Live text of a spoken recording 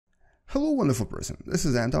Hello wonderful person, this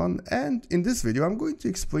is Anton, and in this video I'm going to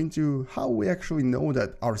explain to you how we actually know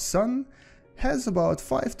that our sun has about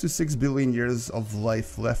 5 to 6 billion years of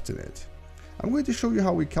life left in it. I'm going to show you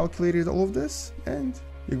how we calculated all of this, and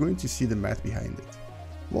you're going to see the math behind it.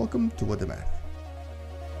 Welcome to What the Math.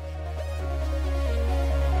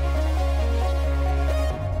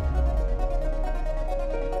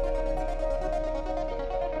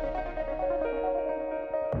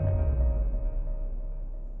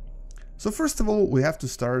 So first of all, we have to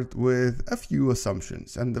start with a few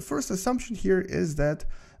assumptions. And the first assumption here is that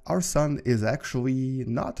our sun is actually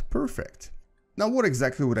not perfect. Now, what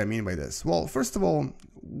exactly would I mean by this? Well, first of all,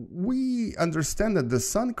 we understand that the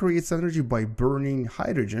sun creates energy by burning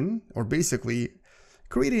hydrogen, or basically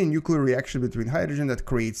creating a nuclear reaction between hydrogen that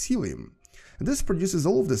creates helium. And this produces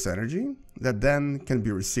all of this energy that then can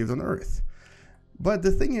be received on Earth. But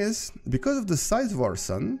the thing is, because of the size of our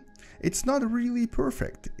sun, it's not really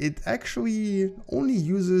perfect. It actually only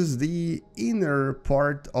uses the inner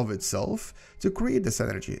part of itself to create this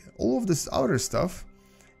energy. All of this outer stuff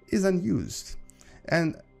is unused.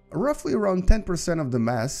 And roughly around 10% of the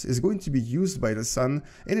mass is going to be used by the sun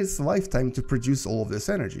in its lifetime to produce all of this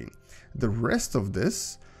energy. The rest of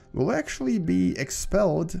this will actually be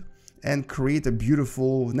expelled and create a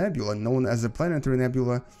beautiful nebula known as a planetary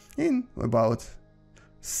nebula in about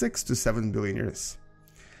 6 to 7 billion years.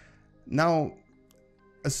 Now,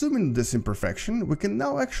 assuming this imperfection, we can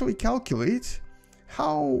now actually calculate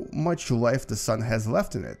how much life the sun has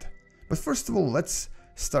left in it. But first of all, let's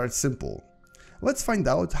start simple. Let's find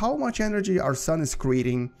out how much energy our sun is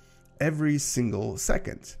creating every single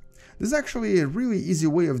second. There's actually a really easy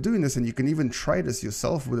way of doing this, and you can even try this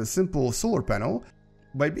yourself with a simple solar panel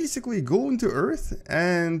by basically going to Earth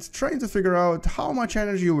and trying to figure out how much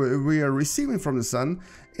energy we are receiving from the sun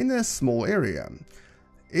in a small area.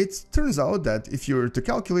 It turns out that if you were to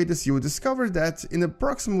calculate this, you would discover that in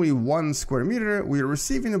approximately 1 square meter, we are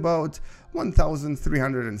receiving about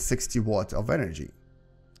 1,360 watt of energy.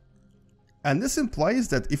 And this implies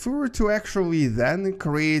that if we were to actually then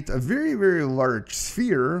create a very, very large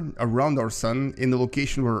sphere around our sun in the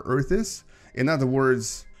location where Earth is, in other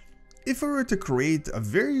words, if we were to create a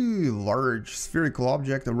very large spherical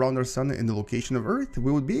object around our sun in the location of Earth, we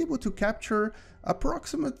would be able to capture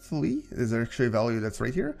approximately, there's actually a value that's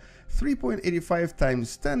right here, 3.85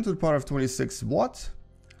 times 10 to the power of 26 watt,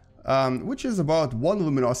 which is about 1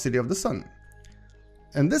 luminosity of the sun.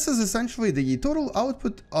 And this is essentially the total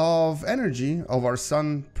output of energy of our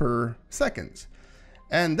sun per second.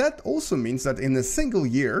 And that also means that in a single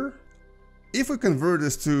year, if we convert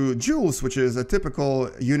this to joules, which is a typical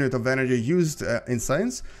unit of energy used in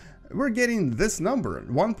science, we're getting this number,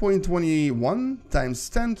 1.21 times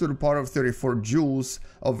 10 to the power of 34 joules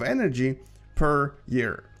of energy per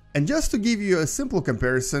year. And just to give you a simple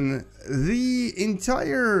comparison, the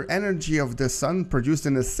entire energy of the sun produced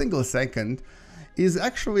in a single second is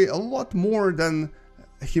actually a lot more than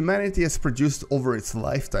humanity has produced over its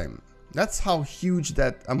lifetime. That's how huge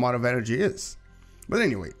that amount of energy is. But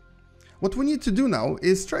anyway, what we need to do now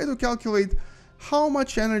is try to calculate how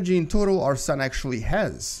much energy in total our sun actually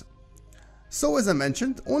has. So as I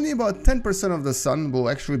mentioned, only about 10% of the sun will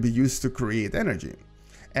actually be used to create energy.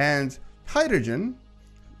 And hydrogen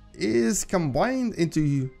is combined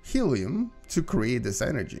into helium to create this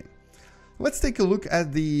energy. Let's take a look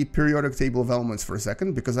at the periodic table of elements for a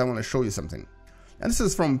second, because I want to show you something. And this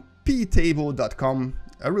is from ptable.com,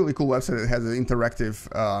 a really cool website that has an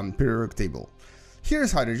interactive periodic table.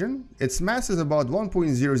 Here's hydrogen. Its mass is about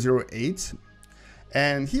 1.008,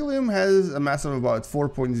 and helium has a mass of about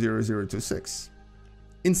 4.0026.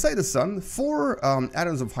 Inside the sun, 4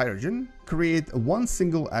 atoms of hydrogen create one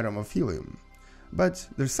single atom of helium. But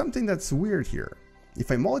there's something that's weird here. If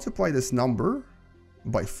I multiply this number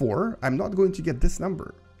by 4, I'm not going to get this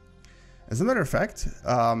number. As a matter of fact,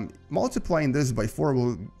 multiplying this by 4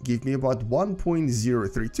 will give me about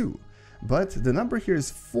 1.032. But the number here is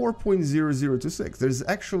 4.0026. There's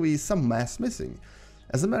actually some mass missing.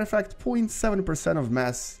 As a matter of fact, 0.7% of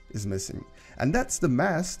mass is missing. And that's the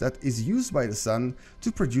mass that is used by the sun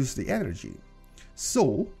to produce the energy.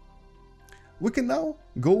 So, we can now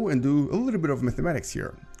go and do a little bit of mathematics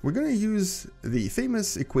here. We're going to use the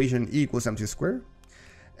famous equation E equals mc squared.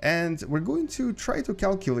 And we're going to try to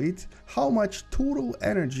calculate how much total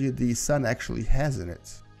energy the sun actually has in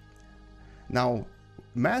it. Now,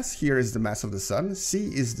 mass here is the mass of the sun,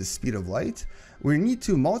 c is the speed of light. We need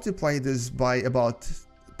to multiply this by about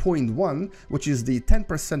 0.1, which is the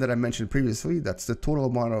 10% that I mentioned previously. That's the total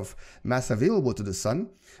amount of mass available to the sun.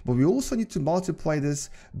 But we also need to multiply this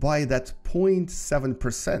by that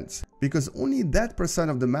 0.7%, because only that percent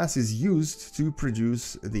of the mass is used to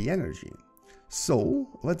produce the energy. So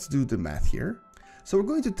let's do the math here. So we're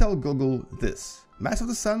going to tell Google this: mass of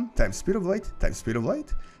the sun times speed of light times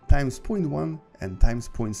 0.1 and times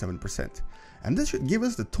 0.7%. And this should give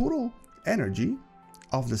us the total energy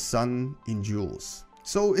of the sun in joules.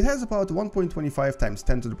 So it has about 1.25 times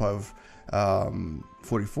 10 to the power of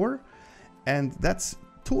 44, and that's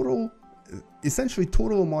total, essentially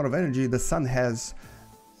total amount of energy the sun has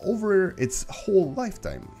over its whole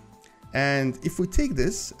lifetime. And if we take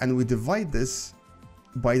this and we divide this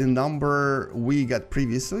by the number we got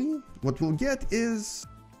previously, what we'll get is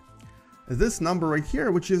this number right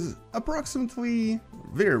here, which is approximately,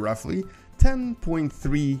 very roughly,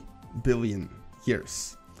 10.3 billion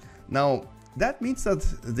years. Now, that means that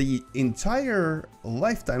the entire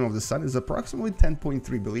lifetime of the sun is approximately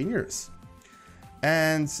 10.3 billion years.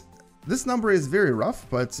 And this number is very rough,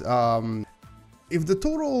 but if the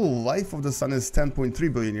total life of the sun is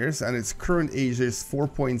 10.3 billion years and its current age is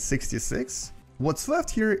 4.66, what's left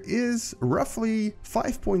here is roughly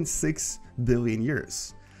 5.6 billion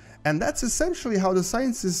years. And that's essentially how the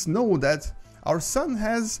scientists know that our sun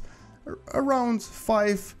has around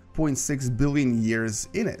 5.6 billion years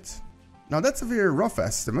in it. Now that's a very rough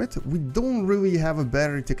estimate. We don't really have a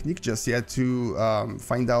better technique just yet to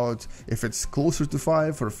find out if it's closer to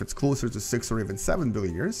 5 or if it's closer to 6 or even 7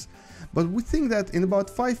 billion years. But we think that in about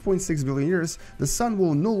 5.6 billion years, the sun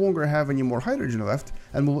will no longer have any more hydrogen left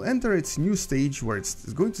and will enter its new stage where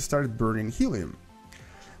it's going to start burning helium.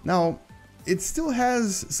 Now, it still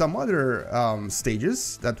has some other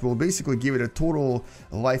stages that will basically give it a total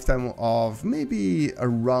lifetime of maybe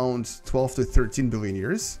around 12 to 13 billion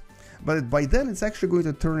years. But by then it's actually going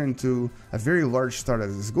to turn into a very large star that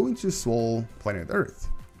is going to swallow planet Earth.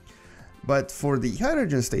 But for the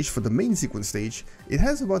hydrogen stage, for the main sequence stage, it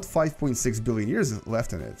has about 5.6 billion years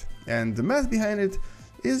left in it. And the math behind it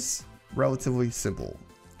is relatively simple.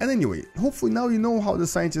 And anyway, hopefully now you know how the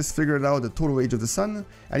scientists figured out the total age of the sun,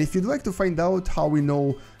 and if you'd like to find out how we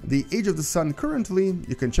know the age of the sun currently,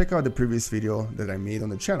 you can check out the previous video that I made on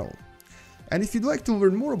the channel. And if you'd like to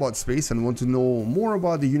learn more about space and want to know more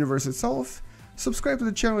about the universe itself, subscribe to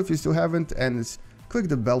the channel if you still haven't, and click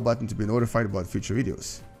the bell button to be notified about future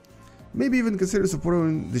videos. Maybe even consider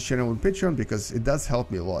supporting this channel on Patreon, because it does help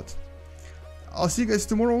me a lot. I'll see you guys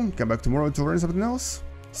tomorrow. Come back tomorrow to learn something else.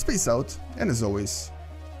 Space out, and as always,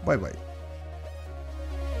 bye bye.